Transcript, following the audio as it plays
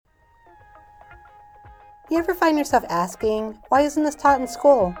You ever find yourself asking, why isn't this taught in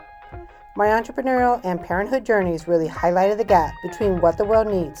school? My entrepreneurial and parenthood journeys really highlighted the gap between what the world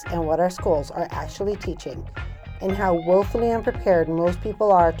needs and what our schools are actually teaching, and how woefully unprepared most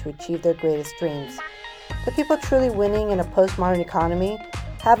people are to achieve their greatest dreams. The people truly winning in a postmodern economy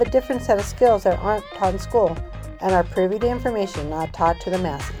have a different set of skills that aren't taught in school and are privy to information not taught to the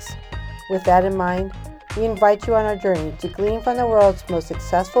masses. With that in mind, we invite you on our journey to glean from the world's most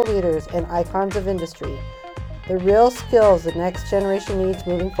successful leaders and icons of industry the real skills the next generation needs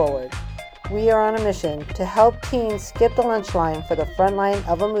moving forward. We are on a mission to help teens skip the lunch line for the front line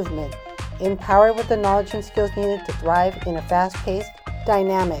of a movement, empowered with the knowledge and skills needed to thrive in a fast-paced,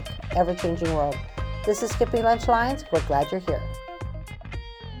 dynamic, ever-changing world. This is Skipping Lunch Lines. We're glad you're here.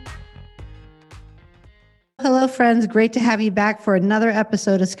 Hello, friends. Great to have you back for another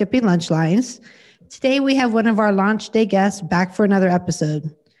episode of Skipping Lunch Lines. Today, we have one of our launch day guests back for another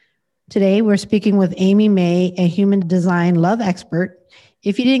episode. Today, we're speaking with Amy May, a human design love expert.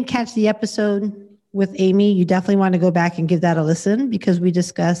 If you didn't catch the episode with Amy, you definitely want to go back and give that a listen, because we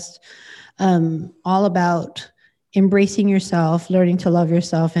discussed all about embracing yourself, learning to love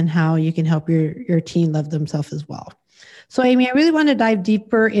yourself, and how you can help your teen love themselves as well. So, Amy, I really want to dive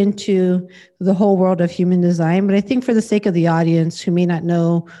deeper into the whole world of human design, but I think for the sake of the audience who may not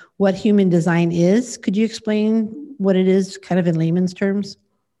know what human design is, could you explain what it is kind of in layman's terms?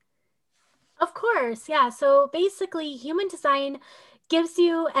 Of course, yeah. So basically, human design gives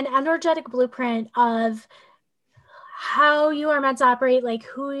you an energetic blueprint of how you are meant to operate, like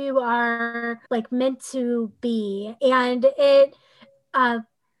who you are like meant to be. And it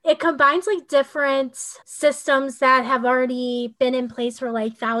combines like different systems that have already been in place for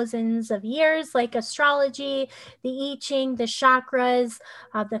like thousands of years, like astrology, the I Ching, the chakras,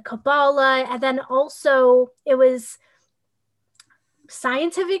 the Kabbalah, and then also it was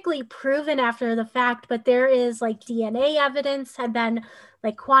scientifically proven after the fact, but there is like DNA evidence and then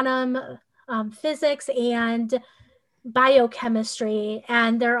like quantum physics and biochemistry,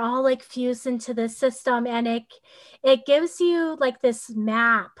 and they're all like fused into the system, and it gives you like this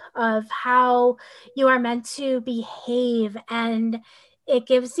map of how you are meant to behave, and it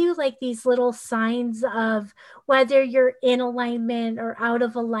gives you like these little signs of whether you're in alignment or out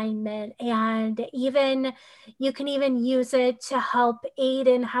of alignment, and even you can even use it to help aid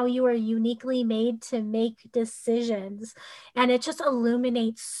in how you are uniquely made to make decisions. And it just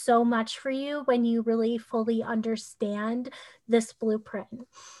illuminates so much for you when you really fully understand this blueprint.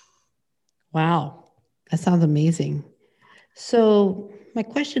 Wow, that sounds amazing. So my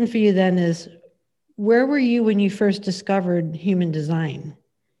question for you then is, where were you when you first discovered human design?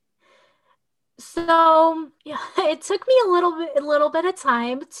 So yeah, it took me a little bit of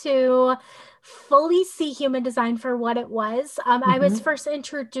time to fully see human design for what it was. I was first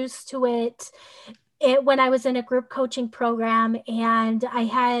introduced to it when I was in a group coaching program, and I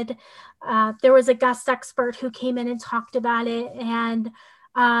had there was a guest expert who came in and talked about it, and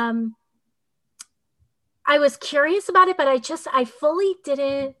I was curious about it, but I fully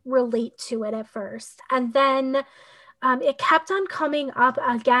didn't relate to it at first. And then it kept on coming up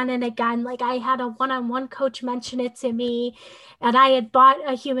again and again. Like I had a one-on-one coach mention it to me, and I had bought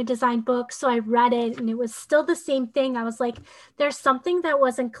a human design book, so I read it, and it was still the same thing. I was like, there's something that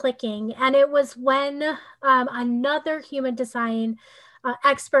wasn't clicking. And it was when another human design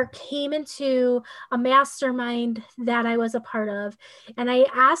expert came into a mastermind that I was a part of, and I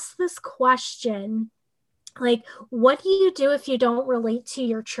asked this question, like, what do you do if you don't relate to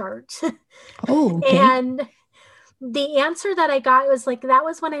your chart? Oh, okay. And the answer that I got was like, that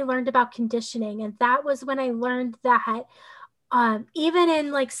was when I learned about conditioning. And that was when I learned that even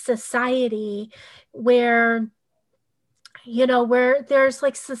in like society where, where there's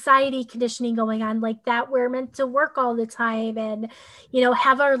like society conditioning going on, like that we're meant to work all the time and,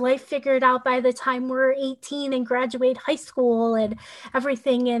 have our life figured out by the time we're 18 and graduate high school and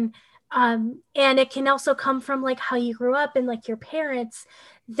everything. And it can also come from like how you grew up and like your parents.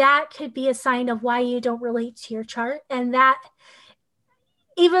 That could be a sign of why you don't relate to your chart. And that,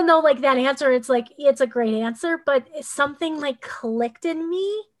 even though like that answer, it's like, it's a great answer, but something like clicked in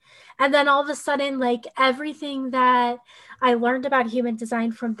me. And then all of a sudden, like everything that I learned about human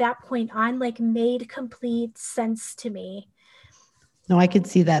design from that point on, like made complete sense to me. No, I could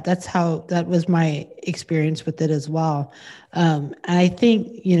see that. That was my experience with it as well. I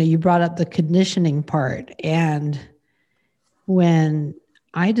think, you brought up the conditioning part. And when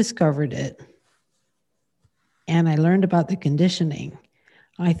I discovered it and I learned about the conditioning,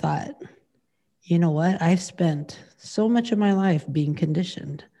 I thought, you know what? I've spent so much of my life being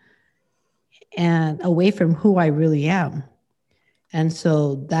conditioned and away from who I really am. And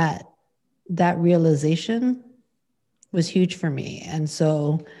so that that realization was huge for me. And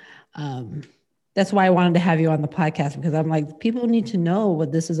so that's why I wanted to have you on the podcast, because I'm like, people need to know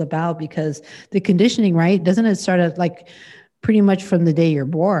what this is about, because the conditioning, right? Doesn't it start at like pretty much from the day you're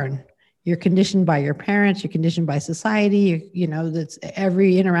born? You're conditioned by your parents, you're conditioned by society, you know, that's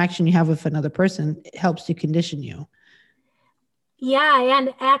every interaction you have with another person helps to condition you. Yeah,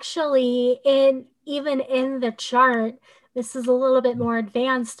 and actually even in the chart, this is a little bit more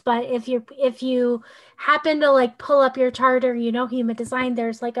advanced, but if you happen to like pull up your chart, or human design,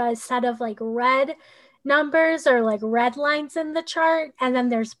 there's like a set of like red numbers or like red lines in the chart, and then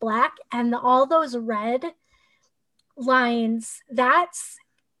there's black, and all those red lines, that's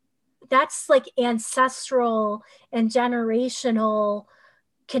like ancestral and generational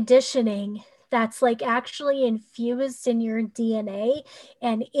conditioning that's like actually infused in your DNA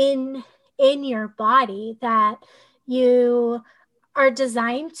and in your body, that you are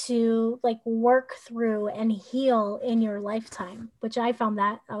designed to like work through and heal in your lifetime, which I found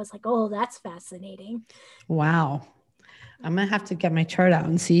that I was like, oh, that's fascinating. Wow. I'm gonna have to get my chart out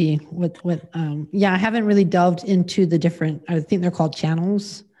and see what yeah, I haven't really delved into the different, I think they're called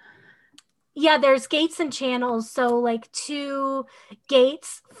channels. Yeah, there's gates and channels. So like two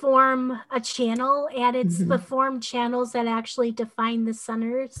gates form a channel, and it's the formed channels that actually define the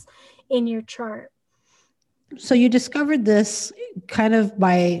centers in your chart. So you discovered this kind of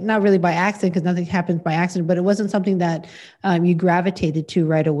not really by accident, because nothing happens by accident, but it wasn't something that you gravitated to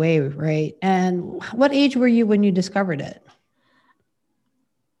right away, right? And what age were you when you discovered it?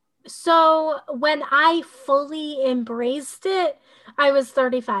 So when I fully embraced it, I was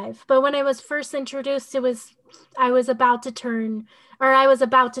 35. But when I was first introduced, I was about to turn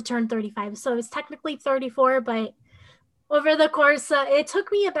 35. So I was technically 34, but over the course, it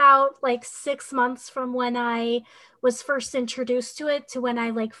took me about like 6 months from when I was first introduced to it to when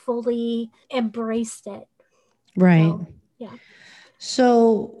I like fully embraced it. Right. So, yeah.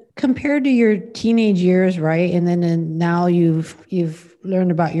 So compared to your teenage years, right? And now you've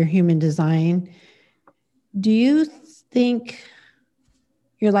learned about your human design. Do you think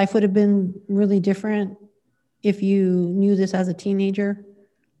your life would have been really different if you knew this as a teenager?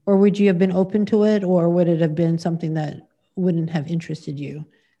 Or would you have been open to it? Or would it have been something that wouldn't have interested you?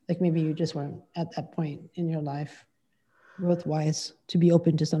 Like maybe you just weren't at that point in your life growth wise to be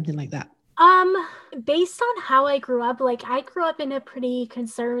open to something like that. Based on how I grew up, like I grew up in a pretty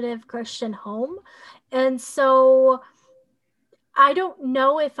conservative Christian home. And so I don't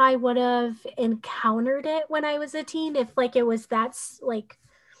know if I would have encountered it when I was a teen, if like it was that's like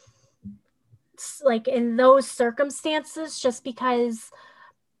in those circumstances, just because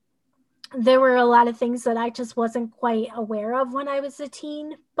there were a lot of things that I just wasn't quite aware of when I was a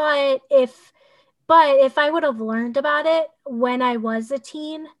teen. But if I would have learned about it when I was a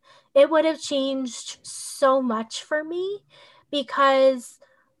teen, it would have changed so much for me, because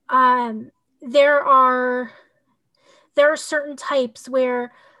there are certain types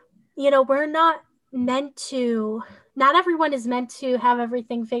where we're not everyone is meant to have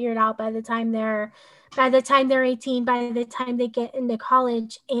everything figured out by the time they're 18, by the time they get into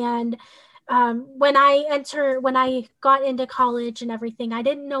college. And when I got into college and everything, I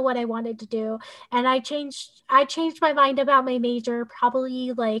didn't know what I wanted to do, and I changed my mind about my major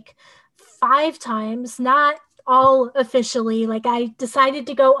probably like 5 times, not all officially. Like I decided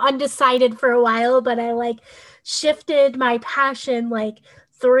to go undecided for a while, but I like shifted my passion like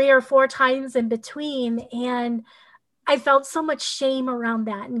 3 or 4 times in between, and I felt so much shame around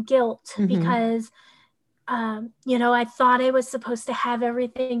that and guilt, because I thought I was supposed to have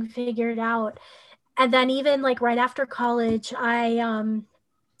everything figured out. And then even like right after college, I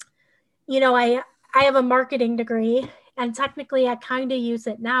have a marketing degree, and technically I kind of use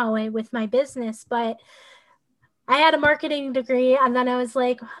it now with my business, but I had a marketing degree, and then I was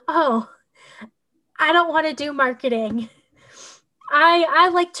like, oh, I don't want to do marketing. I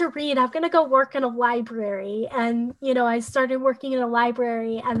like to read. I'm going to go work in a library. And, I started working in a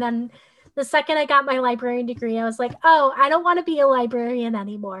library. And then the second I got my librarian degree, I was like, oh, I don't want to be a librarian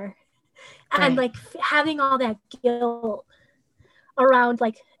anymore. Right. And like having all that guilt around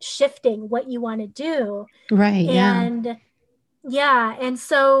like shifting what you want to do. Right. And yeah. And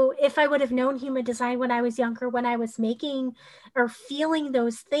so if I would have known human design when I was younger, when I was making or feeling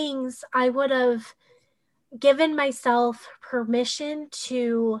those things, I would have given myself permission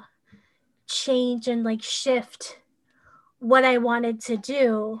to change and like shift what I wanted to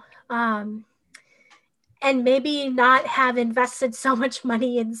do, and maybe not have invested so much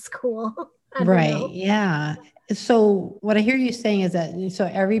money in school. Right. Yeah. So what I hear you saying is that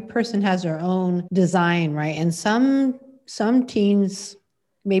every person has their own design, right? And some teens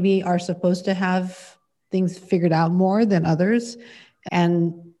maybe are supposed to have things figured out more than others.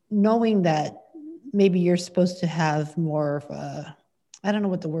 And knowing that maybe you're supposed to have more of a, I don't know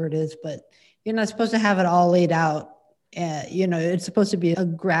what the word is, but you're not supposed to have it all laid out. It's supposed to be a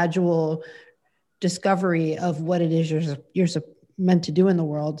gradual discovery of what it is you're meant to do in the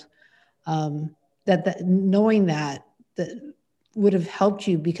world. That knowing that would have helped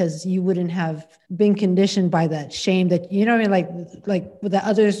you, because you wouldn't have been conditioned by that shame that, like with the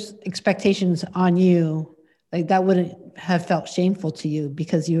others' expectations on you, like that wouldn't have felt shameful to you,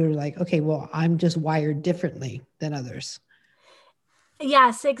 because you were like, okay, well, I'm just wired differently than others.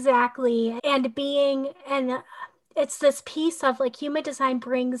 Yes, exactly. And it's this piece of like human design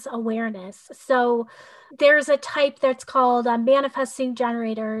brings awareness. So there's a type that's called manifesting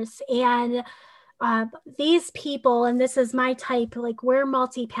generators. And these people, and this is my type, like we're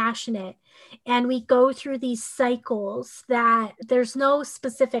multi-passionate, and we go through these cycles that there's no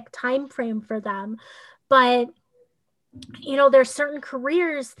specific time frame for them, but there's certain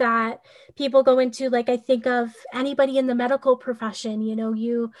careers that people go into. Like I think of anybody in the medical profession.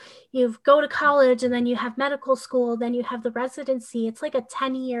 You go to college, and then you have medical school, then you have the residency. It's like a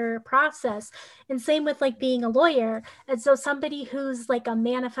 10-year process. And same with like being a lawyer. And so somebody who's like a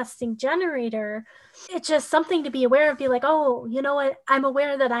manifesting generator, it's just something to be aware of. Be like, oh, you know what, I'm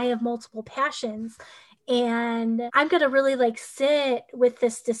aware that I have multiple passions, and I'm going to really like sit with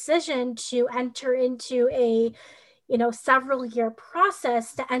this decision to enter into a several year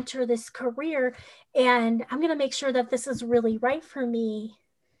process to enter this career. And I'm going to make sure that this is really right for me.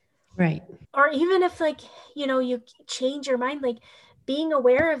 Right. Or even if like, you change your mind, like being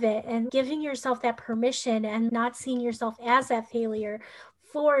aware of it and giving yourself that permission and not seeing yourself as that failure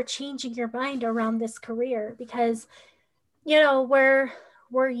for changing your mind around this career. Because,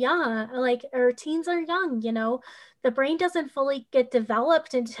 we're young, like our teens are young, the brain doesn't fully get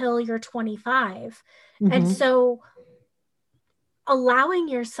developed until you're 25. Mm-hmm. And so allowing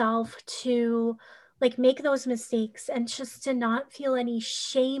yourself to like make those mistakes and just to not feel any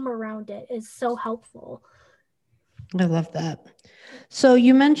shame around it is so helpful. I love that. So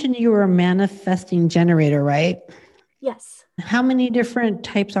you mentioned you were a manifesting generator, right? Yes. How many different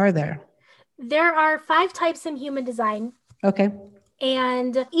types are there? There are 5 types in human design. Okay.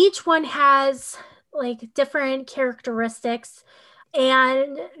 And each one has like different characteristics.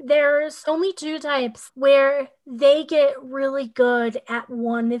 And there's only 2 types where they get really good at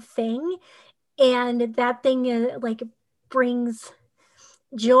one thing, and that thing like brings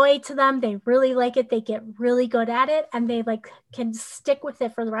joy to them. They really like it. They get really good at it, and they like can stick with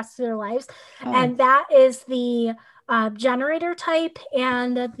it for the rest of their lives. Oh. And that is the generator type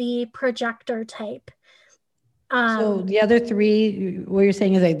and the projector type. So the other 3, what you're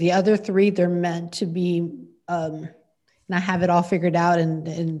saying is like the other 3, they're meant to be not have it all figured out,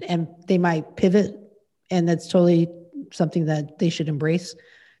 and they might pivot, and that's totally something that they should embrace.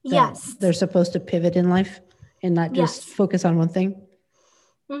 Yes. They're supposed to pivot in life and not just focus on one thing.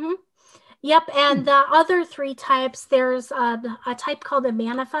 Mm-hmm. Yep. And the other 3 types, there's a type called a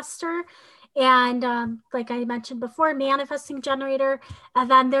manifester. And like I mentioned before, manifesting generator. And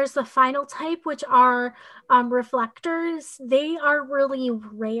then there's the final type, which are reflectors. They are really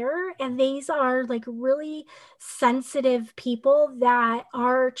rare, and these are like really sensitive people that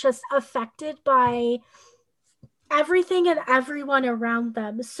are just affected by everything and everyone around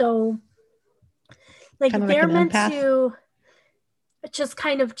them. So like they're meant to just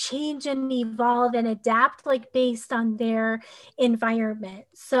kind of change and evolve and adapt like based on their environment.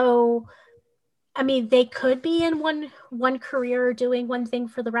 So I mean, they could be in one career doing one thing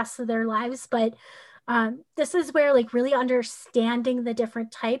for the rest of their lives, but this is where like really understanding the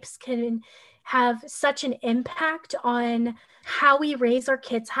different types can have such an impact on how we raise our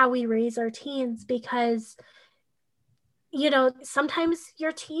kids, how we raise our teens, because sometimes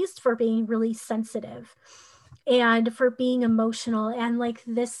you're teased for being really sensitive and for being emotional, and like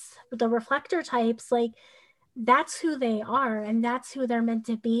the reflector types, like that's who they are and that's who they're meant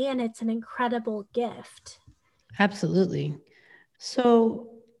to be, and it's an incredible gift. Absolutely. So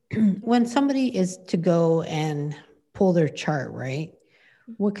when somebody is to go and pull their chart, right,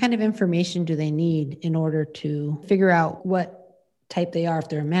 what kind of information do they need in order to figure out what type they are? If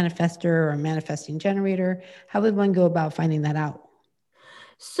they're a manifester or a manifesting generator, how would one go about finding that out?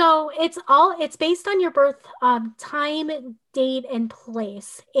 So it's based on your birth time, date, and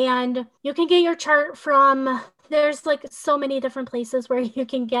place. And you can get your chart from, there's like so many different places where you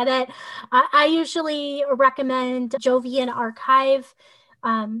can get it. I usually recommend Jovian Archive.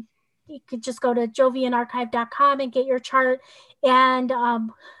 you could just go to jovianarchive.com and get your chart. And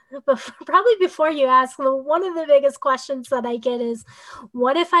probably before you ask, one of the biggest questions that I get is,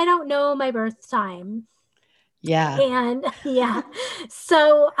 what if I don't know my birth time? Yeah. And yeah,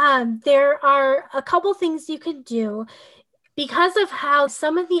 so there are a couple things you can do because of how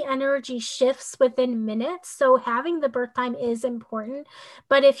some of the energy shifts within minutes. So having the birth time is important.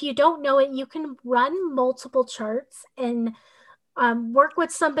 But if you don't know it, you can run multiple charts and work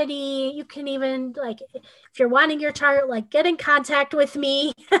with somebody. You can even, like, if you're wanting your chart, like, get in contact with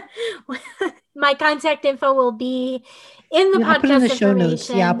me. My contact info will be in the I'll put in podcast the show notes.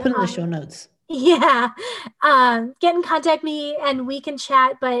 information. Yeah, I'll put in the show notes. Yeah. Get in contact me and we can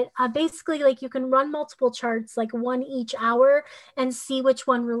chat. But basically, like, you can run multiple charts, like one each hour, and see which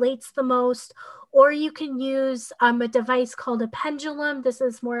one relates the most. Or you can use a device called a pendulum. This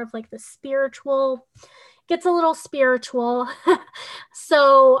is more of like the spiritual, gets a little spiritual.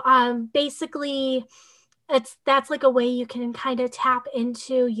 So basically, that's like a way you can kind of tap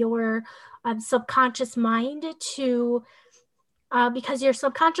into your subconscious mind to because your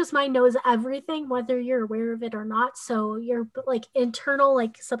subconscious mind knows everything, whether you're aware of it or not. So your like internal,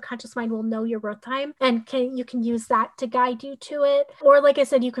 like subconscious mind will know your birth time, and you can use that to guide you to it. Or like I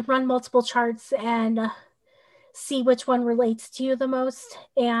said, you could run multiple charts and see which one relates to you the most.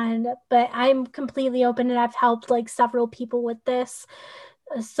 But I'm completely open, and I've helped like several people with this.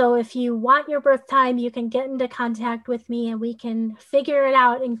 So if you want your birth time, you can get into contact with me and we can figure it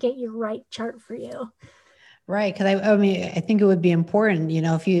out and get your right chart for you. Right. Because I mean, I think it would be important,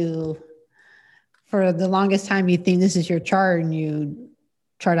 if you, for the longest time, you think this is your chart and you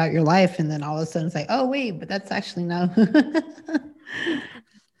chart out your life, and then all of a sudden it's like, oh, wait, but that's actually not,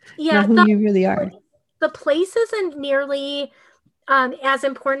 yeah, not who you really are. The place isn't nearly as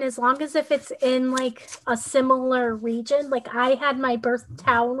important as long as if it's in like a similar region. Like I had my birth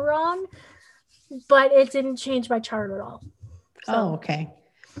town wrong, but it didn't change my chart at all. So. Oh, okay.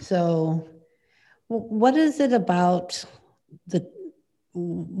 So what is it about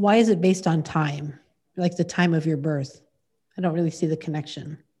why is it based on time? Like the time of your birth? I don't really see the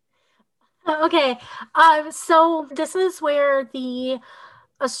connection. Okay. So this is where the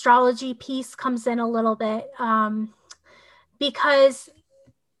astrology piece comes in a little bit. Because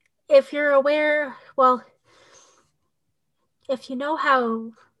if you're aware, well, if you know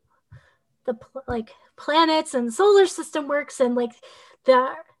how the like planets and solar system works, and like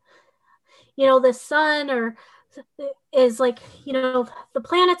the sun or is like, the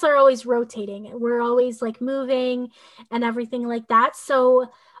planets are always rotating. We're always like moving and everything like that.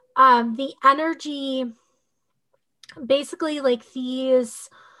 So the energy, basically like these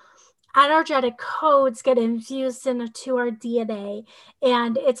energetic codes get infused into our DNA,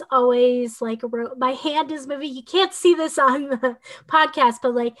 and it's always like my hand is moving. You can't see this on the podcast,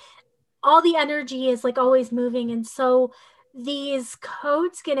 but like all the energy is like always moving. And so these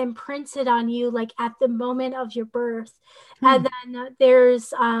codes get imprinted on you like at the moment of your birth. And then there's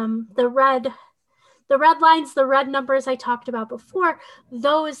the red lines, the red numbers I talked about before.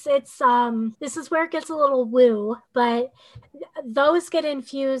 Those, it's this is where it gets a little woo, but those get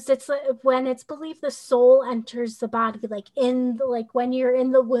infused. It's when it's believed the soul enters the body, like when you're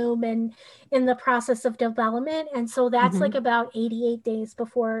in the womb and in the process of development. And so that's like about 88 days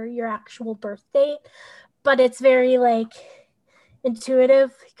before your actual birth date. But it's very like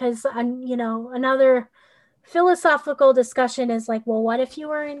intuitive, because another philosophical discussion is like, well, what if you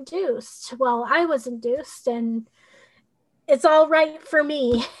were induced? Well, I was induced and it's all right for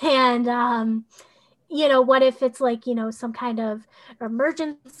me. And what if it's like, some kind of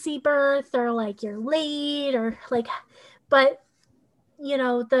emergency birth, or like you're late, or like, but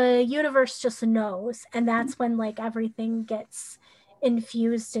the universe just knows. And that's when like everything gets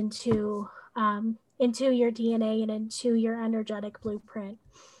infused into your DNA and into your energetic blueprint.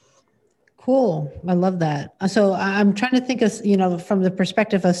 Cool. I love that. So I'm trying to think of, from the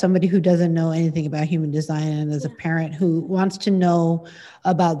perspective of somebody who doesn't know anything about human design, and as a parent who wants to know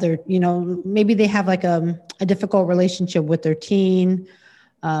about their, maybe they have like a difficult relationship with their teen.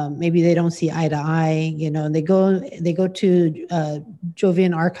 Maybe they don't see eye to eye, and they go to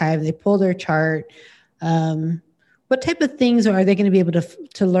Jovian Archive, they pull their chart. What type of things are they going to be able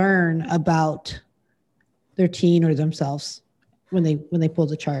to learn about their teen or themselves when they pull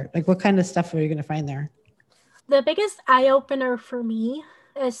the chart? Like, what kind of stuff are you going to find there? The biggest eye opener for me,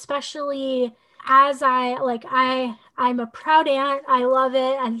 especially as I'm a proud aunt, I love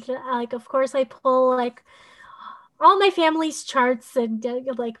it. And like, of course I pull like all my family's charts, and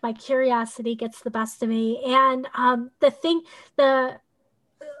like my curiosity gets the best of me. And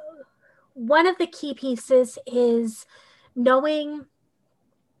one of the key pieces is knowing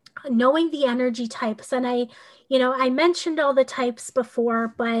knowing the energy types. And I mentioned all the types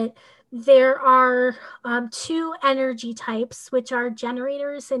before, but there are two energy types, which are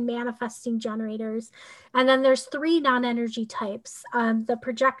generators and manifesting generators. And then there's three non-energy types, the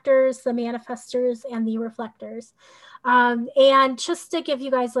projectors, the manifestors, and the reflectors. And just to give you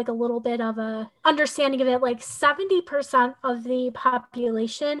guys like a little bit of a understanding of it, like 70% of the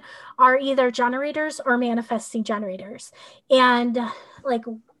population are either generators or manifesting generators. And like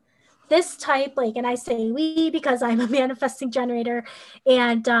this type, like, and I say we because I'm a manifesting generator,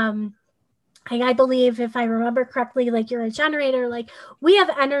 and I believe, if I remember correctly, like you're a generator, like we have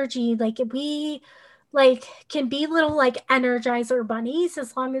energy, like we like can be little like energizer bunnies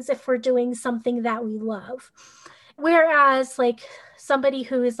as long as if we're doing something that we love. Whereas like somebody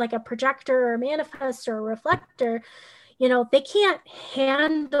who is like a projector or a manifestor or a reflector, they can't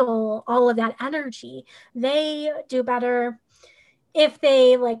handle all of that energy. They do better if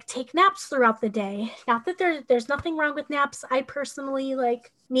they like take naps throughout the day. Not that there's nothing wrong with naps. I personally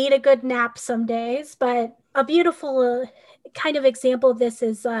like need a good nap some days, but a beautiful kind of example of this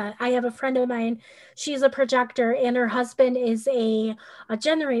is I have a friend of mine. She's a projector and her husband is a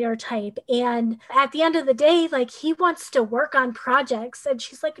generator type. And at the end of the day, like he wants to work on projects. And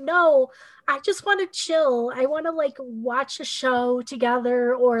she's like, no, I just want to chill. I want to like watch a show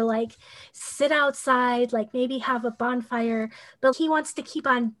together or like sit outside, like maybe have a bonfire, but he wants to keep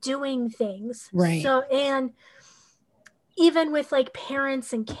on doing things. Right. So, and even with like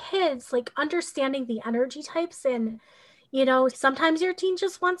parents and kids, like understanding the energy types, and sometimes your teen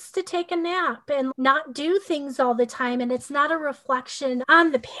just wants to take a nap and not do things all the time, and it's not a reflection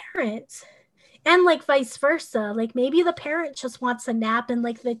on the parent. And like vice versa, like maybe the parent just wants a nap and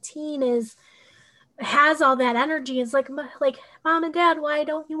like the teen has all that energy. Is like mom and dad, why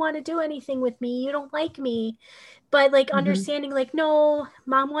don't you want to do anything with me? You don't like me. But like understanding like, no,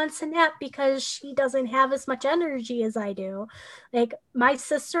 mom wants a nap because she doesn't have as much energy as I do. Like my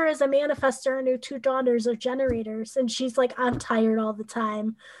sister is a manifestor and her two daughters are generators, and she's like, I'm tired all the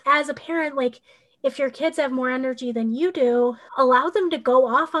time. As a parent, like if your kids have more energy than you do, allow them to go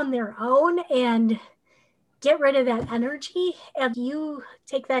off on their own and get rid of that energy, and you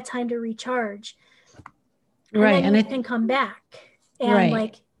take that time to recharge. Right. And then you can come back and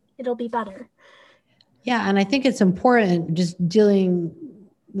like it'll be better. Yeah. And I think it's important just dealing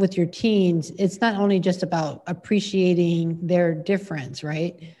with your teens. It's not only just about appreciating their difference,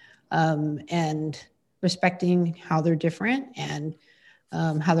 right? And respecting how they're different and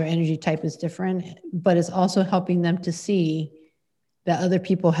how their energy type is different, but it's also helping them to see that other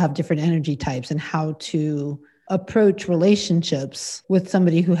people have different energy types and how to approach relationships with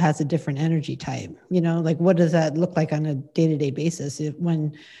somebody who has a different energy type. Like what does that look like on a day-to-day basis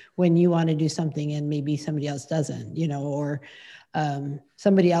when you want to do something and maybe somebody else doesn't, or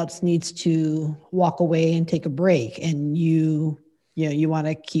somebody else needs to walk away and take a break, and you want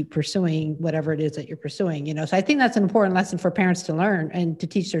to keep pursuing whatever it is that you're pursuing. So I think that's an important lesson for parents to learn and to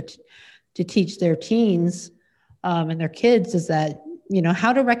teach their teens and their kids, is that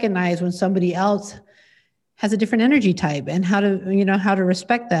how to recognize when somebody else has a different energy type, and how to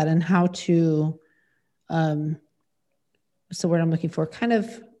respect that, and how to, what's the word I'm looking for? Kind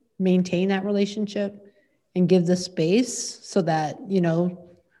of maintain that relationship and give the space so that,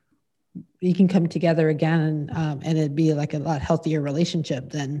 you can come together again, and it'd be like a lot healthier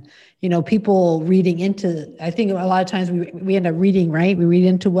relationship than, people reading into. I think a lot of times we end up reading, right? We read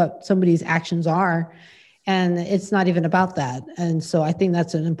into what somebody's actions are, and it's not even about that. And so I think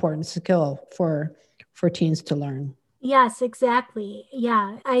that's an important skill for teens to learn. Yes, exactly.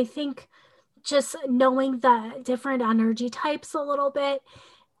 Yeah. I think just knowing the different energy types a little bit,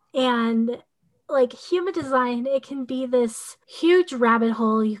 and like human design, it can be this huge rabbit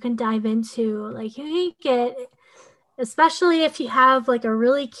hole you can dive into. Like you can get, especially if you have like a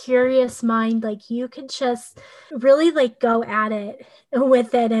really curious mind, like you could just really like go at it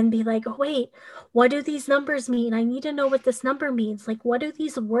with it and be like, wait, what do these numbers mean? I need to know what this number means. Like, what do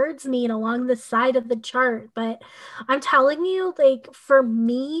these words mean along the side of the chart? But I'm telling you, like for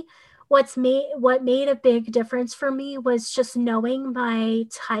me, what made a big difference for me was just knowing my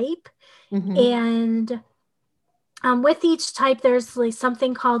type. And with each type, there's like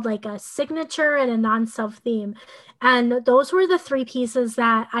something called like a signature and a non-self theme. And those were the three pieces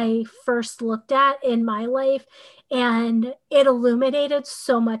that I first looked at in my life. And it illuminated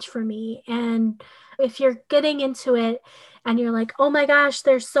so much for me. And if you're getting into it and you're like, oh my gosh,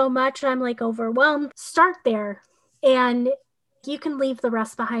 there's so much, I'm like overwhelmed, start there. And you can leave the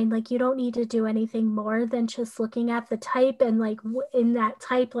rest behind. Like you don't need to do anything more than just looking at the type and like in that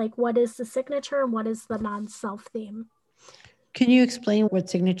type, like what is the signature and what is the non-self theme. Can you explain what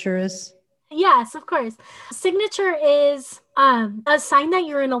signature is? Yes, of course. Signature is a sign that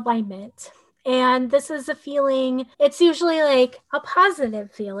you're in alignment. And this is a feeling, it's usually like a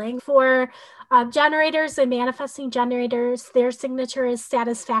positive feeling. For generators and manifesting generators, their signature is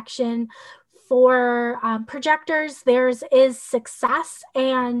satisfaction. For projectors, theirs is success.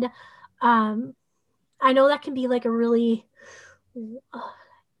 And I know that can be like a really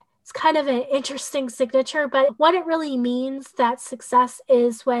it's kind of an interesting signature, but what it really means that success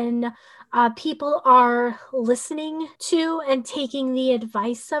is when people are listening to and taking the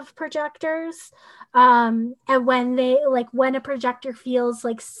advice of projectors. And when when a projector feels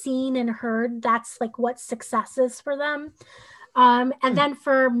like seen and heard, that's like what success is for them. And then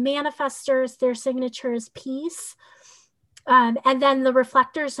for manifestors, their signature is peace. And then the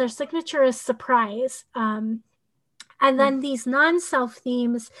reflectors, their signature is surprise. And then these non-self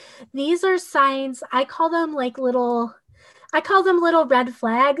themes, these are signs, I call them little red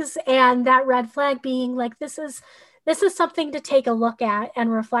flags. And that red flag being like, this is something to take a look at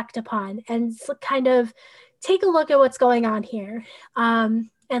and reflect upon and kind of take a look at what's going on here,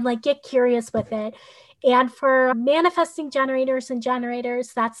 and like get curious with it. And for manifesting generators and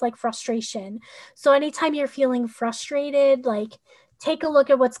generators, that's like frustration. So anytime you're feeling frustrated, like take a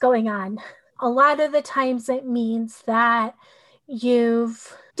look at what's going on. A lot of the times it means that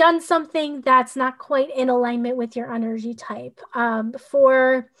you've done something that's not quite in alignment with your energy type.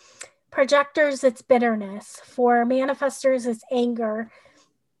 For projectors, it's bitterness. For manifestors, it's anger.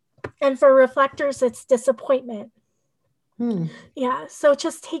 And for reflectors, it's disappointment. Yeah. So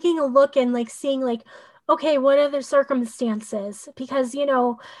just taking a look and like seeing like, okay, what are the circumstances? Because, there's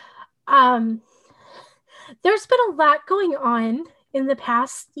been a lot going on in the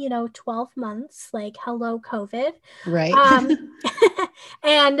past, 12 months, like hello COVID, right?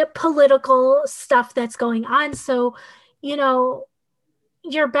 and political stuff that's going on. So,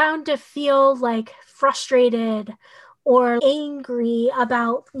 you're bound to feel like frustrated or angry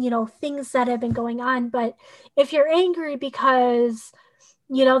about, things that have been going on. But if you're angry because,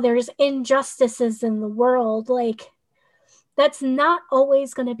 there's injustices in the world, like that's not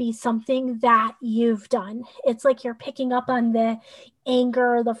always going to be something that you've done. It's like you're picking up on the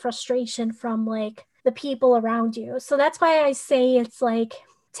anger, the frustration from like the people around you. So that's why I say it's like,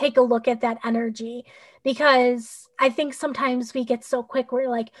 take a look at that energy, because I think sometimes we get so quick, we're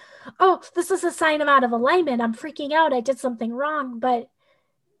like, oh, this is a sign I'm out of alignment. I'm freaking out. I did something wrong. But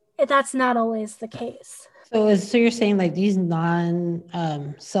that's not always the case. So you're saying like these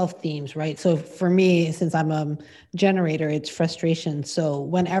self themes, right? So for me, since I'm a generator, it's frustration. So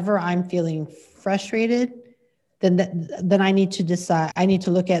whenever I'm feeling frustrated, then I need to decide. I need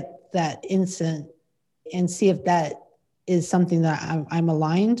to look at that instant and see if that is something that I'm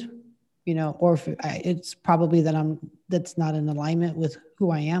aligned, or if it's probably that's not in alignment with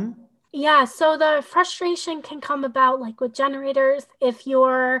who I am. Yeah. So the frustration can come about like with generators if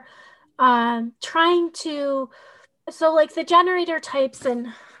you're trying to, so like the generator types, and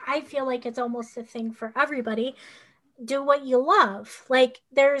I feel like it's almost a thing for everybody, do what you love. Like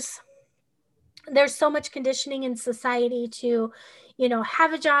there's so much conditioning in society to,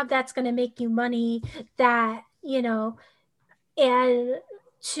 have a job that's going to make you money, that, and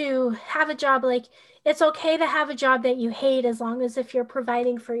to have a job, like it's okay to have a job that you hate as long as if you're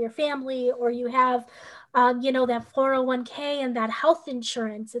providing for your family, or you have that 401k and that health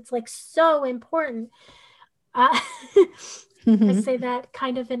insurance. It's like so important. I say that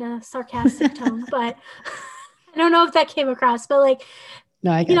kind of in a sarcastic tone, but I don't know if that came across, but like,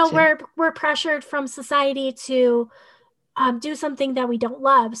 no, I got you. We're pressured from society to do something that we don't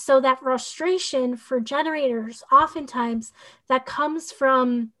love. So that frustration for generators, oftentimes that comes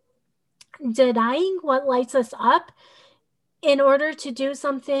from denying what lights us up in order to do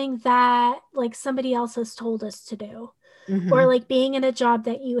something that like somebody else has told us to do, or like being in a job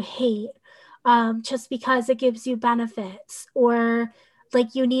that you hate, just because it gives you benefits, or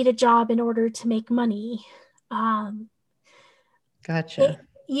like you need a job in order to make money. Gotcha.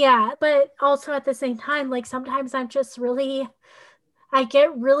 Yeah, but also at the same time, like sometimes I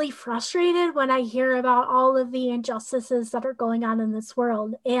get really frustrated when I hear about all of the injustices that are going on in this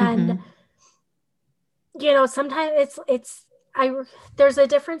world. And, sometimes there's a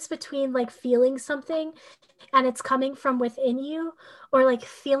difference between like feeling something and it's coming from within you, or like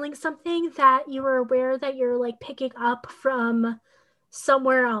feeling something that you are aware that you're like picking up from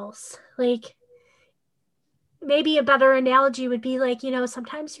somewhere else. Like maybe a better analogy would be like,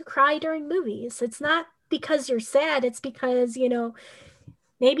 sometimes you cry during movies. It's not because you're sad. It's because,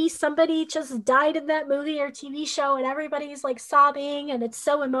 maybe somebody just died in that movie or TV show and everybody's like sobbing and it's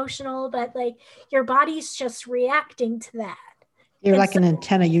so emotional, but like your body's just reacting to that. You're And like so, an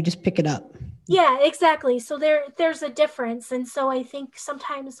antenna, you just pick it up. yeah, exactly. So there's a difference. And so I think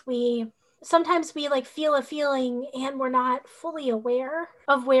sometimes we like feel a feeling and we're not fully aware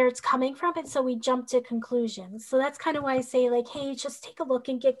of where it's coming from, and so we jump to conclusions. So that's kind of why I say, like, hey, just take a look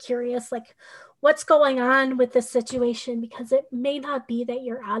and get curious, like what's going on with the situation, because it may not be that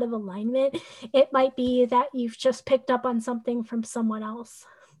you're out of alignment. It might be that you've just picked up on something from someone else.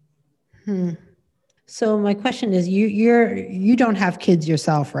 So my question is, you don't have kids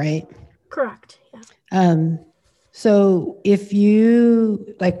yourself, right? Correct. Yeah. So if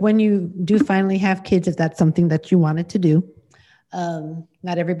you, like, when you do finally have kids, if that's something that you wanted to do,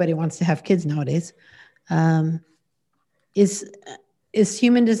 not everybody wants to have kids nowadays. Is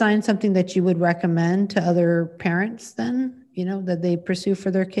human design something that you would recommend to other parents then, that they pursue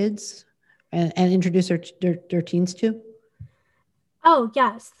for their kids and introduce their teens to? Oh,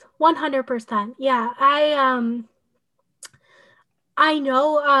 yes. 100%. Yeah. I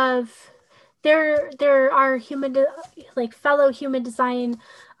know of, there are like fellow human design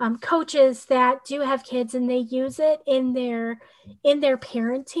coaches that do have kids, and they use it in their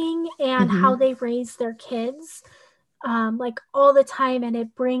parenting and how they raise their kids, like all the time, and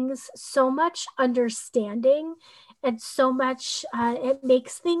it brings so much understanding and so much, it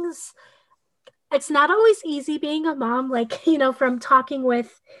makes things, it's not always easy being a mom, like, from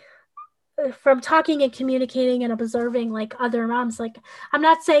talking and communicating and observing like other moms. Like, I'm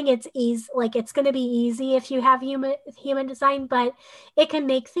not saying it's easy, like it's going to be easy if you have human design, but it can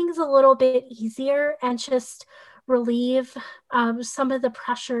make things a little bit easier and just relieve some of the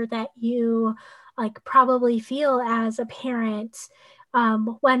pressure that you like probably feel as a parent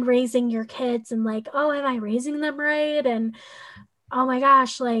when raising your kids, and like, oh, am I raising them right? And oh my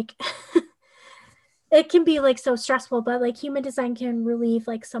gosh, like it can be like so stressful, but like human design can relieve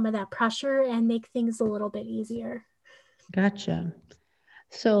like some of that pressure and make things a little bit easier. Gotcha.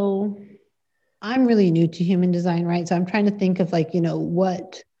 So I'm really new to human design, right? So I'm trying to think of, like,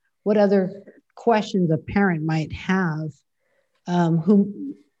 what other questions a parent might have,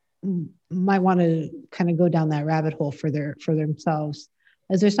 who might want to kind of go down that rabbit hole for themselves.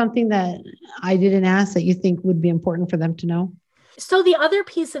 Is there something that I didn't ask that you think would be important for them to know? So the other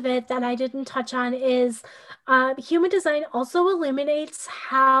piece of it that I didn't touch on is human design also illuminates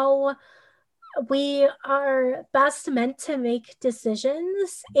how we are best meant to make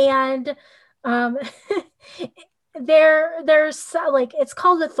decisions. And um, there's like, it's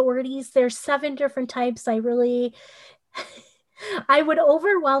called authorities. There's 7 different types. I would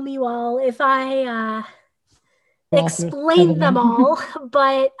overwhelm you all if I explained them all.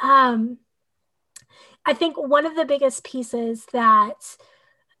 But I think one of the biggest pieces that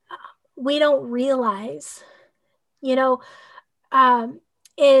we don't realize,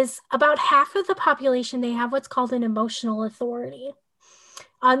 is about half of the population, they have what's called an emotional authority.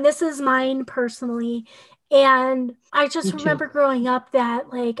 This is mine personally. And I just remember growing up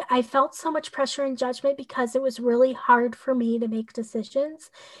that like I felt so much pressure and judgment because it was really hard for me to make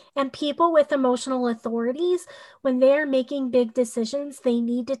decisions. And people with emotional authorities, when they're making big decisions, they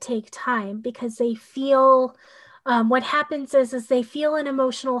need to take time because they feel, what happens is they feel an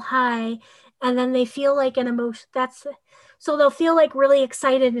emotional high, and then they feel like an emotion, so they'll feel like really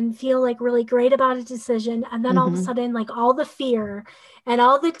excited and feel like really great about a decision. And then all of a sudden, like all the fear and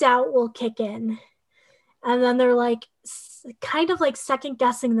all the doubt will kick in. And then they're like kind of like second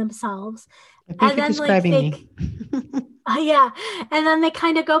guessing themselves. And then like me. Yeah. And then they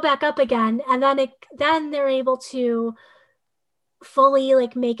kind of go back up again. And then they're able to fully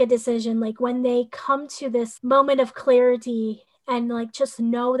like make a decision. Like when they come to this moment of clarity and like just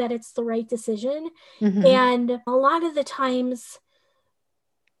know that it's the right decision. And a lot of the times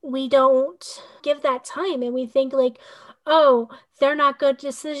we don't give that time, and we think like, oh, they're not good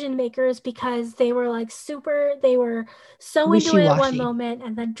decision makers because they were so wishy-washy into it one moment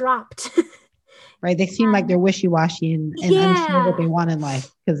and then dropped. Right. They seem like they're wishy-washy and unsure what they want in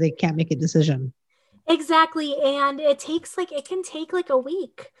life because they can't make a decision. Exactly. And it can take like a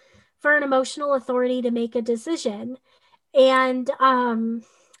week for an emotional authority to make a decision. And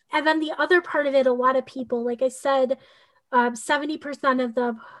then the other part of it, a lot of people, like I said, 70% of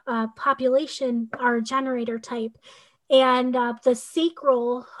the population are generator type. And the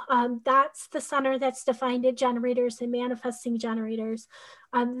sacral, that's the center that's defined in generators and manifesting generators.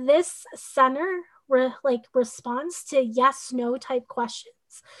 This center responds to yes, no type questions.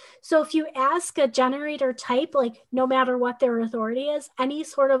 So if you ask a generator type, like no matter what their authority is, any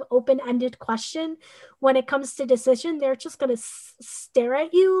sort of open-ended question, when it comes to decision, they're just going to stare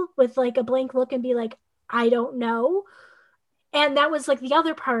at you with like a blank look and be like, I don't know. And that was like the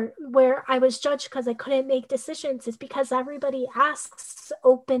other part where I was judged because I couldn't make decisions, is because everybody asks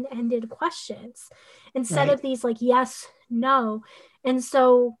open-ended questions instead Right. of these like yes, no. And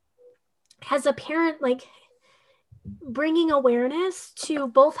so as a parent, like bringing awareness to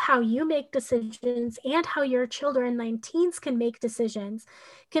both how you make decisions and how your children and teens can make decisions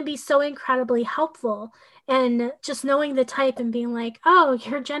can be so incredibly helpful. And just knowing the type and being like, oh,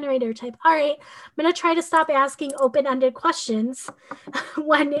 you're generator type. All right, I'm going to try to stop asking open-ended questions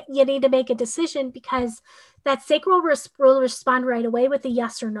when you need to make a decision, because that sacral will respond right away with a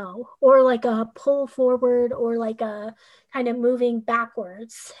yes or no, or like a pull forward, or like a kind of moving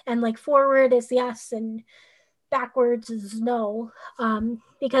backwards. And like forward is yes and backwards is no,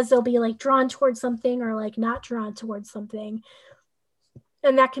 because they'll be like drawn towards something or like not drawn towards something.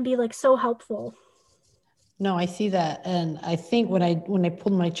 And that can be like so helpful. No, I see that. And I think when I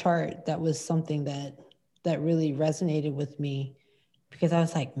pulled my chart, that was something that really resonated with me, because I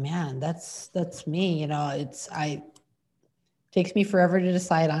was like, man, that's me. You know, takes me forever to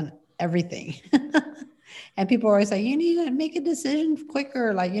decide on everything. And people are always like, you need to make a decision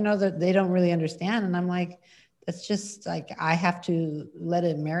quicker. Like, you know, that they don't really understand. And I'm like, that's just like, I have to let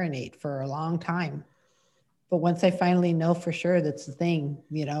it marinate for a long time. But once I finally know for sure that's the thing,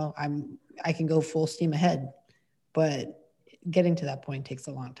 you know, I can go full steam ahead. But getting to that point takes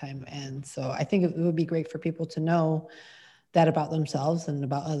a long time. And so I think it would be great for people to know that about themselves and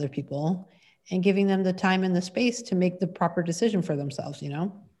about other people, and giving them the time and the space to make the proper decision for themselves, you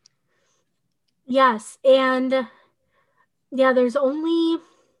know? Yes. And yeah, there's a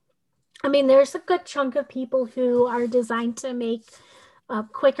good chunk of people who are designed to make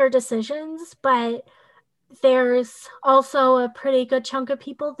quicker decisions, but there's also a pretty good chunk of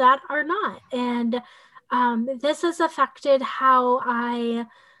people that are not. And this has affected how I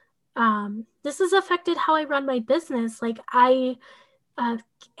run my business. Like I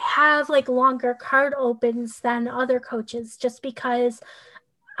have like longer card opens than other coaches, just because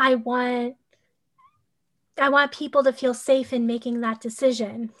I want people to feel safe in making that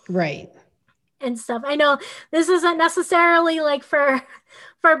decision. Right. And stuff. I know this isn't necessarily like for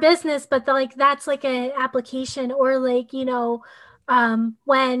business, but like that's like an application, or like, you know,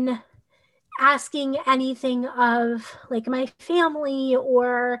 when asking anything of like my family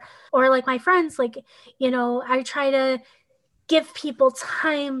or like my friends, like, you know, I try to give people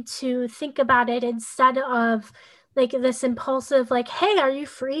time to think about it, instead of like this impulsive like, hey, are you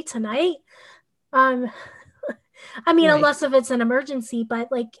free tonight? um I mean, Right. unless if it's an emergency,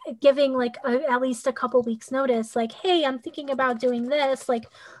 but like giving like at least a couple weeks notice, like, hey, I'm thinking about doing this. Like,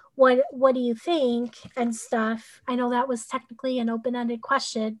 what do you think and stuff? I know that was technically an open-ended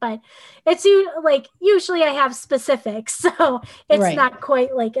question, but it's like usually I have specifics, so it's Right. not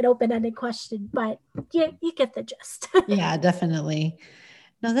quite like an open-ended question, but you get the gist. Yeah, definitely.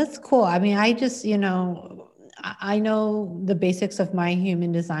 No, that's cool. I mean, I just, you know, I know the basics of my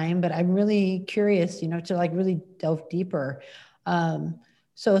human design, but I'm really curious, you know, to like really delve deeper.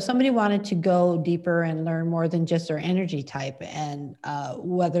 So if somebody wanted to go deeper and learn more than just their energy type, and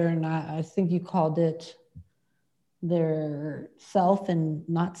whether or not, I think you called it their self and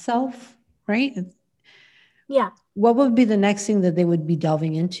not self, right? Yeah. What would be the next thing that they would be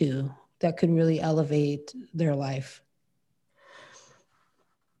delving into that could really elevate their life?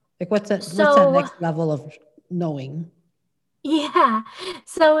 Like what's that So next level of knowing? yeah.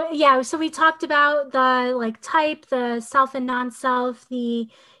 So we talked about the like type, the self and non-self, the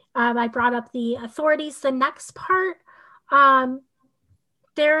I brought up the authorities. The next part, um,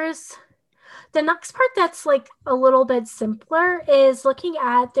 there's the next part that's like a little bit simpler, is looking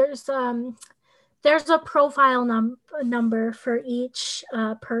at there's a profile number for each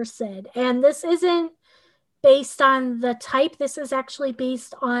person. And this isn't based on the type. This is actually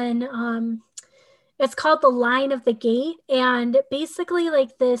based on it's called the line of the gate. And basically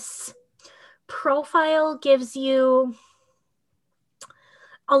like this profile gives you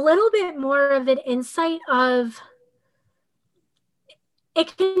a little bit more of an insight of,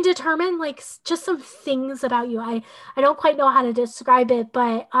 it can determine like just some things about you. I don't quite know how to describe it,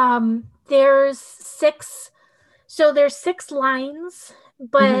 but there's six lines,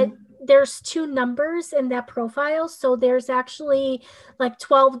 but Mm-hmm. there's two numbers in that profile. So there's actually like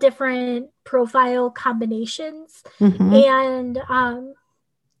 12 different profile combinations. Mm-hmm. And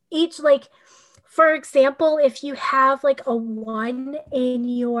each, like, for example, if you have like a one in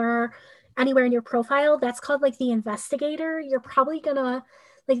your anywhere in your profile, that's called like the investigator. You're probably gonna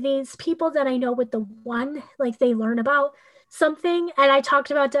like these people that I know with the one, like they learn about something, and I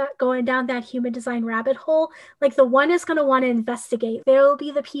talked about going down that human design rabbit hole. Like the one is going to want to investigate. There will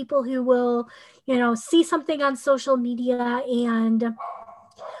be the people who will, see something on social media and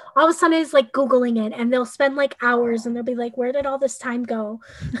all of a sudden it's like Googling it, and they'll spend like hours and they'll be like, where did all this time go?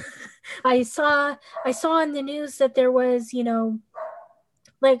 I saw in the news that there was,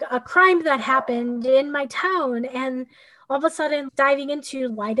 like a crime that happened in my town, and all of a sudden diving into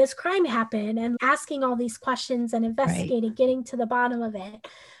why does crime happen and asking all these questions and investigating, getting to the bottom of it.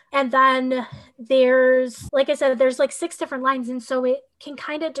 And then there's, like I said, there's like 6 different lines. And so it can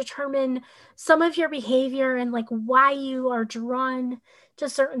kind of determine some of your behavior and like why you are drawn to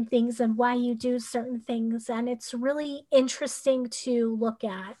certain things and why you do certain things. And it's really interesting to look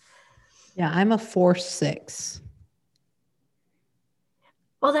at. Yeah, I'm a 4/6.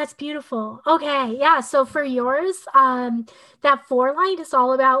 Oh, that's beautiful. Okay. Yeah. So for yours, that 4 line is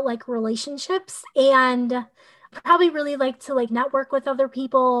all about like relationships, and probably really like to like network with other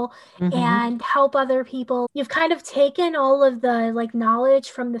people and help other people. You've kind of taken all of the like knowledge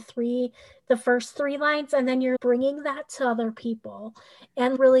from the first 3 lines, and then you're bringing that to other people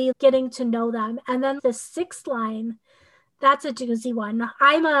and really getting to know them. And then the 6th line, that's a doozy one.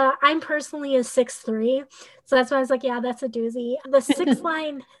 I'm personally a 6/3. So that's why I was like, yeah, that's a doozy. The 6th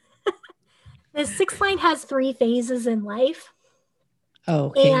line, the 6th line has 3 phases in life.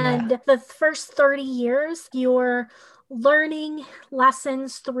 Okay. And the first 30 years, you're learning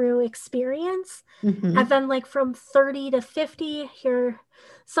lessons through experience. And then like from 30 to 50, you're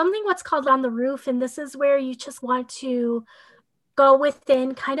something what's called on the roof. And this is where you just want to go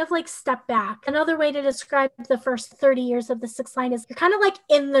within, kind of like step back. Another way to describe the first 30 years of the 6th line is you're kind of like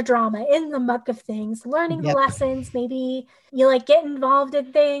in the drama, in the muck of things, learning the lessons. Maybe you like get involved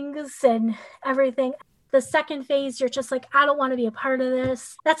in things and everything. The 2nd phase, you're just like, I don't want to be a part of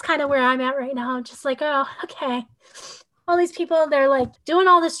this. That's kind of where I'm at right now. I'm just like, oh, okay. All these people, they're like doing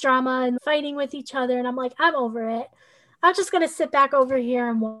all this drama and fighting with each other. And I'm like, I'm over it. I'm just going to sit back over here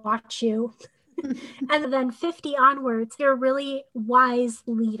and watch you. And then 50 onwards, you're a really wise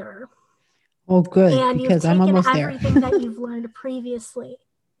leader. Oh, good. And because you've I'm taken almost everything that you've learned previously.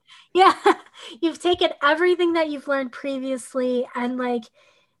 Yeah. You've taken everything that you've learned previously, and like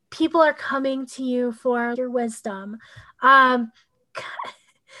people are coming to you for your wisdom. Kind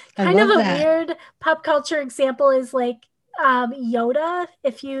of a weird pop culture example is like Yoda,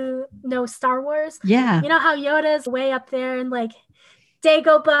 if you know Star Wars. Yeah. You know how Yoda is way up there and like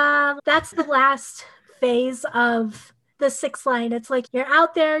Dagobah. That's the last phase of the 6th line. It's like you're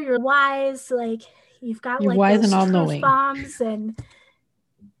out there, you're wise, like you've got you're like wise those and truth all-knowing bombs. And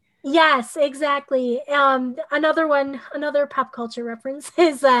yes, exactly. Another pop culture reference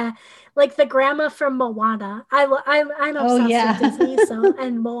is like the grandma from Moana. I'm obsessed with Disney, so,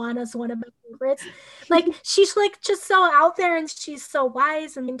 and Moana's one of my favorites. Like she's like just so out there, and she's so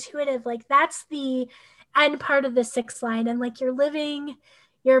wise and intuitive. Like that's the end part of the 6th line, and like you're living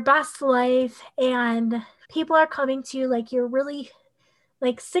your best life, and people are coming to you. Like you're really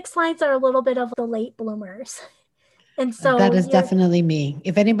like 6 lines are a little bit of the late bloomers. And so that is definitely me.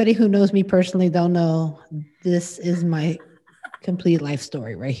 If anybody who knows me personally, they'll know this is my complete life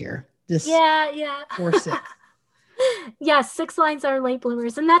story right here. This 4/6. Yeah, 6 lines are late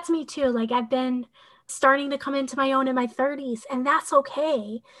bloomers. And that's me too. Like I've been starting to come into my own in my 30s, and that's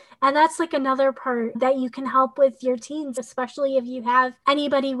okay. And that's like another part that you can help with your teens, especially if you have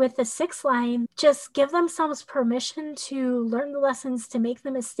anybody with the 6th line. Just give themselves permission to learn the lessons, to make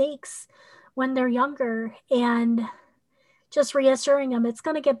the mistakes when they're younger, and just reassuring them it's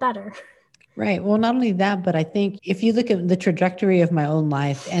going to get better. Right. Well, not only that, but I think if you look at the trajectory of my own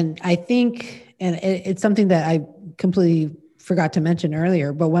life, and I think, and it's something that I completely forgot to mention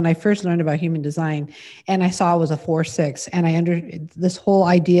earlier, but when I first learned about human design and I saw it was a 4/6, and I understood this whole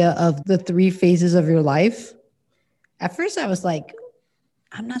idea of the 3 phases of your life, at first I was like,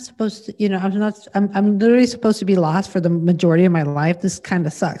 I'm not supposed to, I'm literally supposed to be lost for the majority of my life. This kind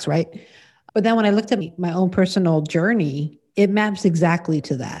of sucks, right? But then when I looked at my own personal journey, it maps exactly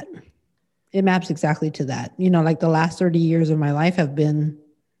to that. Like the last 30 years of my life have been,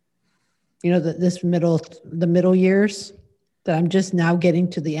 the middle years that I'm just now getting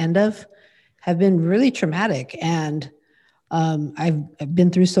to the end of have been really traumatic. And I've been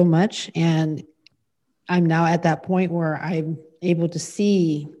through so much, and I'm now at that point where I'm able to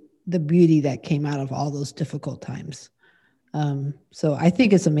see the beauty that came out of all those difficult times. So I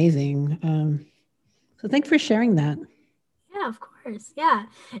think it's amazing. So thanks for sharing that. Yeah, of course. Yeah.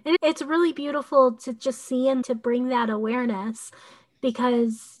 And it's really beautiful to just see and to bring that awareness,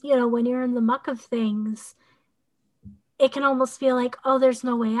 because, when you're in the muck of things, it can almost feel like, oh, there's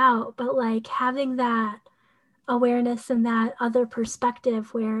no way out. But like having that awareness and that other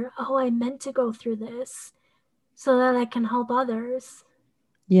perspective where, oh, I meant to go through this so that I can help others.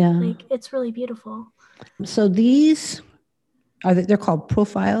 Yeah. Like it's really beautiful. So these they're called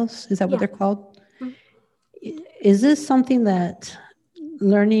profiles. Is that what they're called? Mm-hmm. Is this something that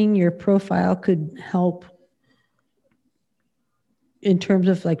learning your profile could help in terms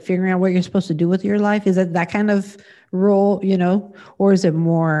of like figuring out what you're supposed to do with your life? Is it that kind of role, or is it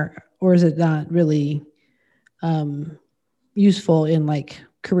not really useful in like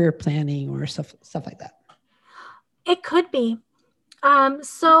career planning or stuff like that? It could be.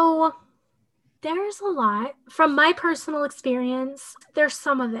 So there's a lot from my personal experience. There's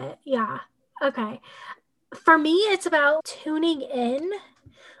some of it. Yeah. Okay. For me, it's about tuning in,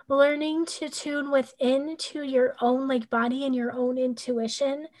 learning to tune within to your own like body and your own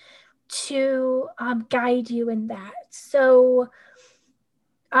intuition to guide you in that. So,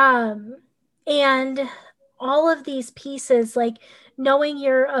 and all of these pieces, like knowing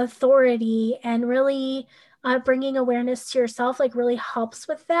your authority and really bringing awareness to yourself, like really helps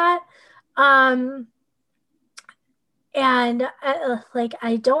with that. And like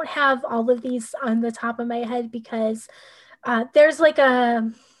I don't have all of these on the top of my head because there's like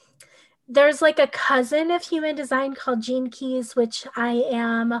a cousin of human design called Gene Keys, which I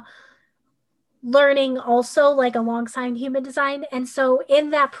am learning also like alongside human design. And so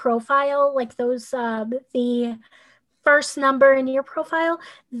in that profile, like those the first number in your profile,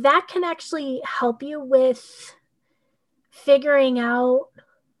 that can actually help you with figuring out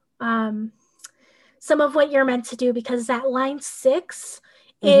some of what you're meant to do, because that line 6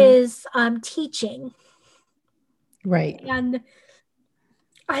 is teaching. Right. And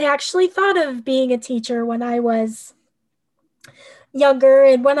I actually thought of being a teacher when I was younger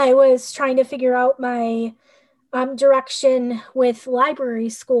and when I was trying to figure out my direction with library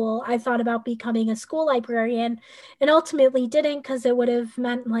school. I thought about becoming a school librarian and ultimately didn't, because it would have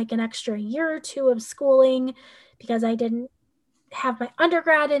meant like an extra year or 2 of schooling because I didn't have my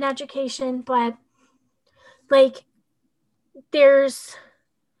undergrad in education. But like there's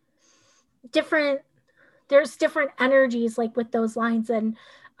different energies like with those lines. And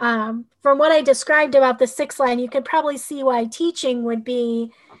from what I described about the 6th line, you could probably see why teaching would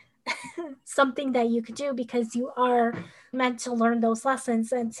be something that you could do, because you are meant to learn those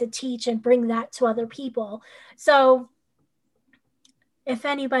lessons and to teach and bring that to other people. So if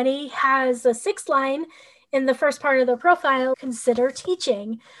anybody has a 6th line in the first part of their profile, consider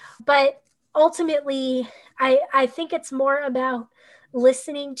teaching. But ultimately, I think it's more about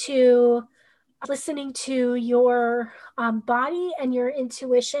listening to your body and your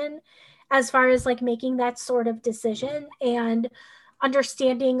intuition as far as like making that sort of decision, and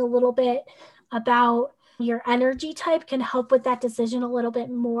understanding a little bit about your energy type can help with that decision a little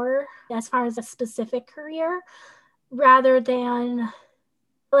bit more as far as a specific career, rather than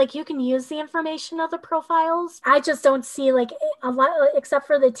like you can use the information of the profiles. I just don't see like a lot, except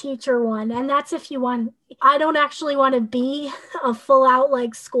for the teacher one. And that's if you want. I don't actually want to be a full out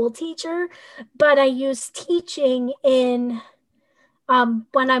like school teacher, but I use teaching in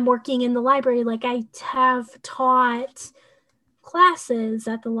when I'm working in the library. Like I have taught classes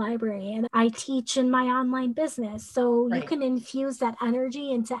at the library and I teach in my online business. So you can infuse that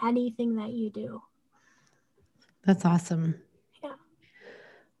energy into anything that you do. That's awesome. Yeah.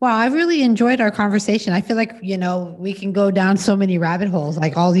 Wow, I've really enjoyed our conversation. I feel like, we can go down so many rabbit holes,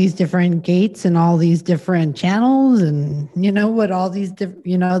 like all these different gates and all these different channels and, what all these,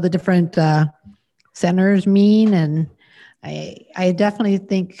 the different centers mean. And I definitely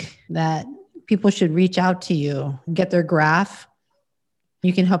think that people should reach out to you, get their graph.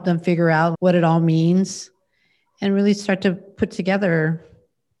 You can help them figure out what it all means and really start to put together,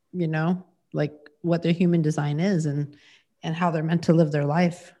 like what their human design is and how they're meant to live their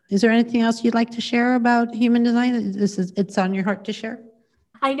life. Is there anything else you'd like to share about human design? It's on your heart to share?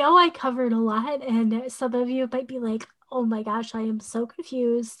 I know I covered a lot, and some of you might be like, oh my gosh, I am so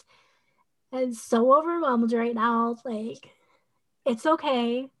confused and so overwhelmed right now. Like, it's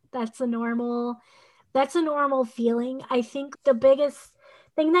okay. That's a normal feeling. I think the biggest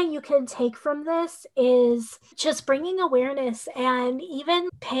thing that you can take from this is just bringing awareness and even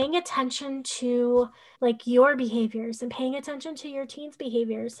paying attention to like your behaviors and paying attention to your teens'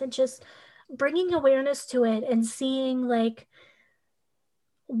 behaviors and just bringing awareness to it and seeing like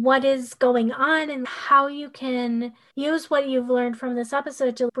what is going on and how you can use what you've learned from this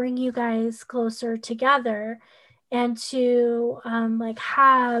episode to bring you guys closer together and to like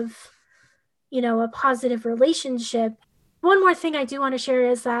have a positive relationship. One more thing I do want to share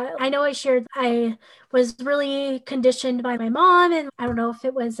is that I know I shared I was really conditioned by my mom, and I don't know if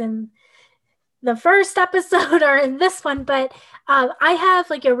it was in the first episode or in this one, but I have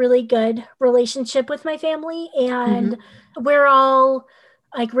like a really good relationship with my family, and we're all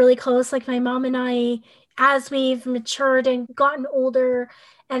like really close. Like my mom and I, as we've matured and gotten older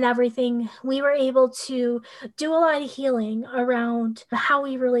and everything, we were able to do a lot of healing around how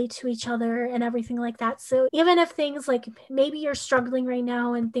we relate to each other and everything like that. So even if things like maybe you're struggling right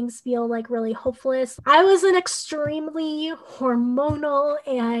now and things feel like really hopeless, I was an extremely hormonal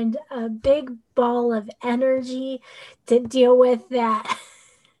and a big ball of energy to deal with that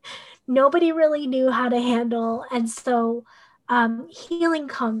nobody really knew how to handle. And so healing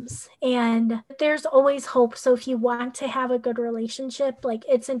comes and there's always hope. So if you want to have a good relationship, like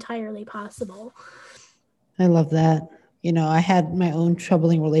it's entirely possible. I love that. You know, I had my own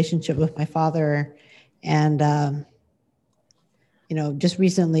troubling relationship with my father, and you know, just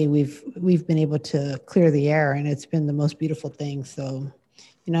recently we've been able to clear the air, and it's been the most beautiful thing. So,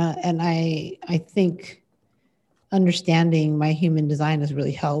 you know, and I think understanding my human design has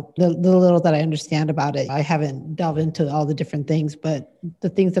really helped. The little that I understand about it, I haven't delved into all the different things, but the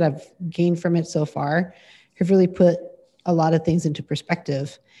things that I've gained from it so far have really put a lot of things into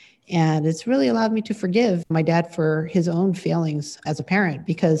perspective. And it's really allowed me to forgive my dad for his own failings as a parent,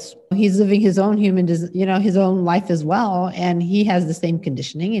 because he's living his own his own life as well. And he has the same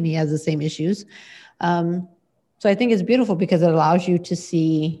conditioning and he has the same issues. So I think it's beautiful because it allows you to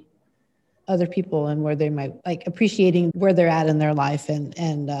see other people and where they might, like, appreciating where they're at in their life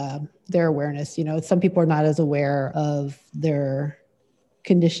and their awareness. You know, some people are not as aware of their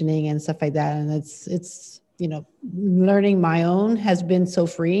conditioning and stuff like that. And it's, you know, learning my own has been so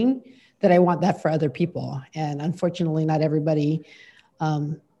freeing that I want that for other people. And unfortunately, not everybody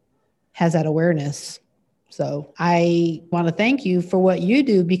has that awareness. So I want to thank you for what you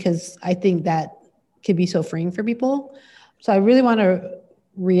do, because I think that can be so freeing for people. So I really want to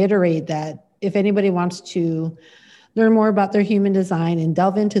reiterate that if anybody wants to learn more about their human design and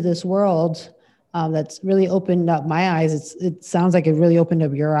delve into this world, that's really opened up my eyes. It sounds like it really opened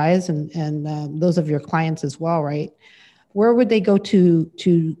up your eyes and those of your clients as well, right? Where would they go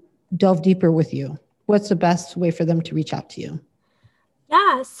to delve deeper with you? What's the best way for them to reach out to you?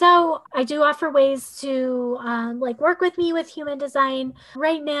 Yeah, so I do offer ways to like work with me with human design.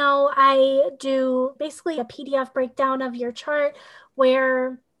 Right now, I do basically a PDF breakdown of your chart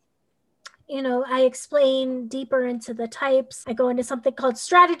where I explain deeper into the types. I go into something called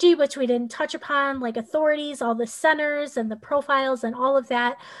strategy, which we didn't touch upon, like authorities, all the centers and the profiles and all of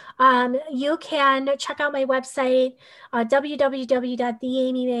that. You can check out my website,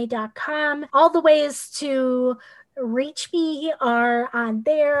 www.theamymay.com. All the ways to reach me are on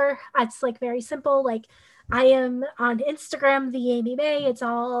there. It's like very simple. Like I am on Instagram, the Amy May. It's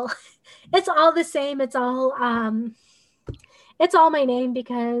all the same. It's all my name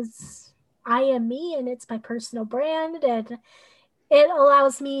because I am me and it's my personal brand, and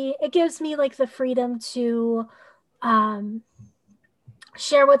it gives me like the freedom to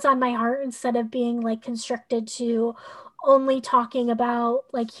share what's on my heart instead of being like constricted to only talking about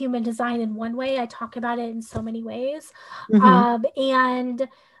like human design in one way. I talk about it in so many ways. And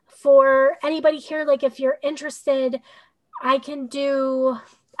for anybody here, like if you're interested, I can do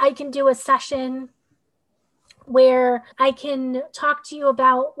a session where I can talk to you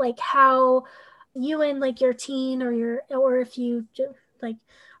about like how you and like your teen or if you like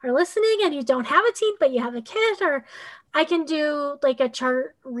are listening and you don't have a teen but you have a kid, or I can do like a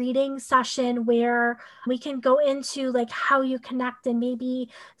chart reading session where we can go into like how you connect and maybe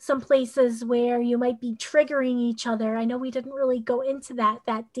some places where you might be triggering each other. I know we didn't really go into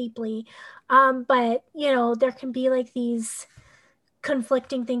that deeply, but there can be like these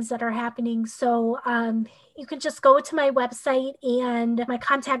conflicting things that are happening. So you can just go to my website and my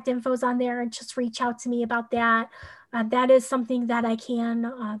contact info is on there and just reach out to me about that. That is something that I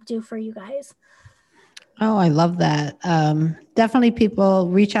can do for you guys. Oh, I love that. Definitely people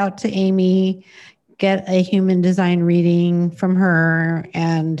reach out to Amy, get a human design reading from her.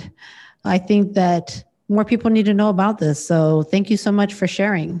 And I think that more people need to know about this. So thank you so much for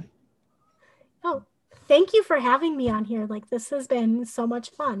sharing. Oh, thank you for having me on here. Like, this has been so much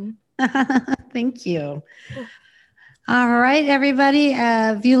fun. Thank you. All right, everybody.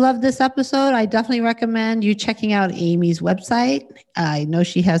 If you love this episode, I definitely recommend you checking out Amy's website. I know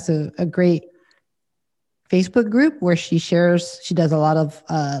she has a great Facebook group where she does a lot of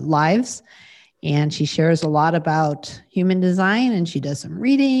lives, and she shares a lot about human design, and she does some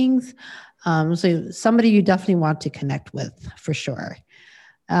readings. So somebody you definitely want to connect with for sure.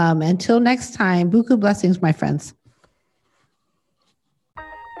 Until next time, buku blessings, my friends.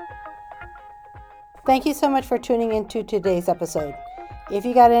 Thank you so much for tuning into today's episode. If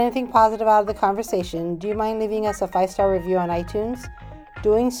you got anything positive out of the conversation, do you mind leaving us a 5-star review on iTunes?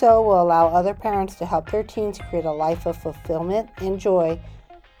 Doing so will allow other parents to help their teens create a life of fulfillment and joy,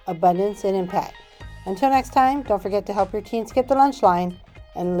 abundance, and impact. Until next time, don't forget to help your teens skip the lunch line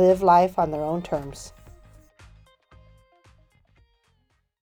and live life on their own terms.